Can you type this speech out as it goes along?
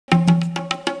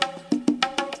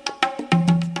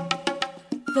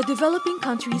The developing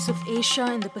countries of Asia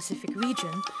and the Pacific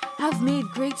region have made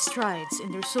great strides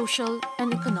in their social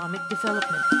and economic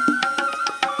development.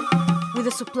 With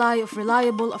a supply of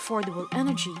reliable, affordable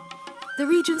energy, the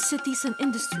region's cities and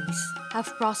industries have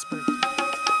prospered.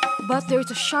 But there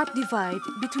is a sharp divide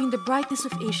between the brightness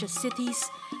of Asia's cities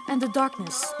and the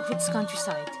darkness of its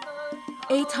countryside.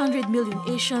 800 million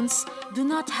Asians do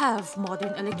not have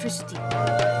modern electricity.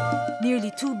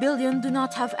 Nearly 2 billion do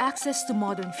not have access to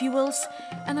modern fuels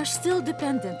and are still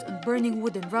dependent on burning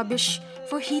wood and rubbish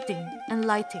for heating and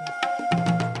lighting.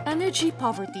 Energy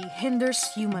poverty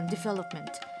hinders human development.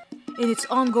 In its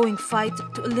ongoing fight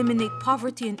to eliminate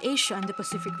poverty in Asia and the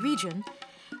Pacific region,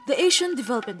 the Asian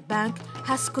Development Bank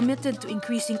has committed to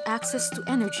increasing access to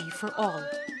energy for all,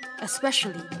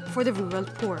 especially for the rural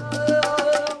poor.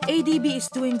 ADB is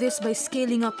doing this by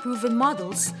scaling up proven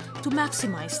models to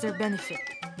maximize their benefit.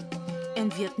 In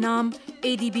Vietnam,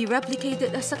 ADB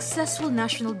replicated a successful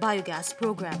national biogas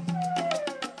program.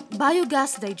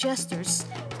 Biogas digesters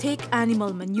take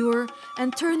animal manure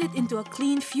and turn it into a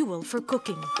clean fuel for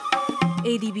cooking.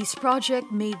 ADB's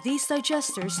project made these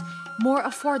digesters more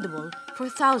affordable for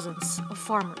thousands of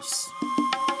farmers.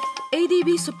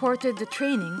 ADB supported the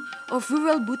training of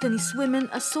rural Bhutanese women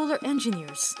as solar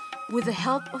engineers with the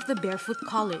help of the Barefoot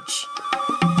College.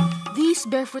 These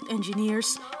barefoot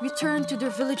engineers returned to their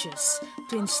villages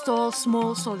to install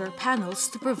small solar panels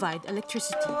to provide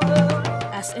electricity.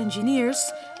 As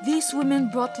engineers, these women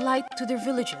brought light to their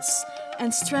villages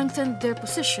and strengthened their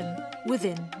position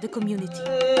within the community.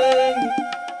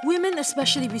 Women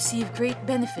especially receive great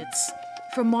benefits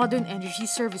from modern energy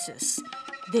services.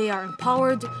 They are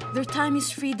empowered, their time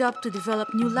is freed up to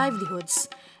develop new livelihoods,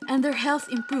 and their health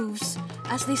improves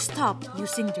as they stop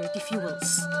using dirty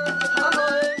fuels.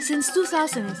 Since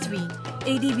 2003,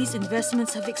 ADB's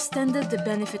investments have extended the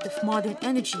benefit of modern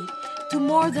energy to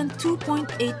more than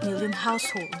 2.8 million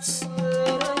households.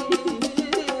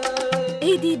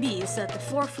 ADB is at the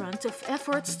forefront of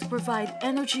efforts to provide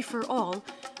energy for all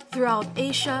throughout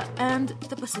Asia and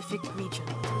the Pacific region.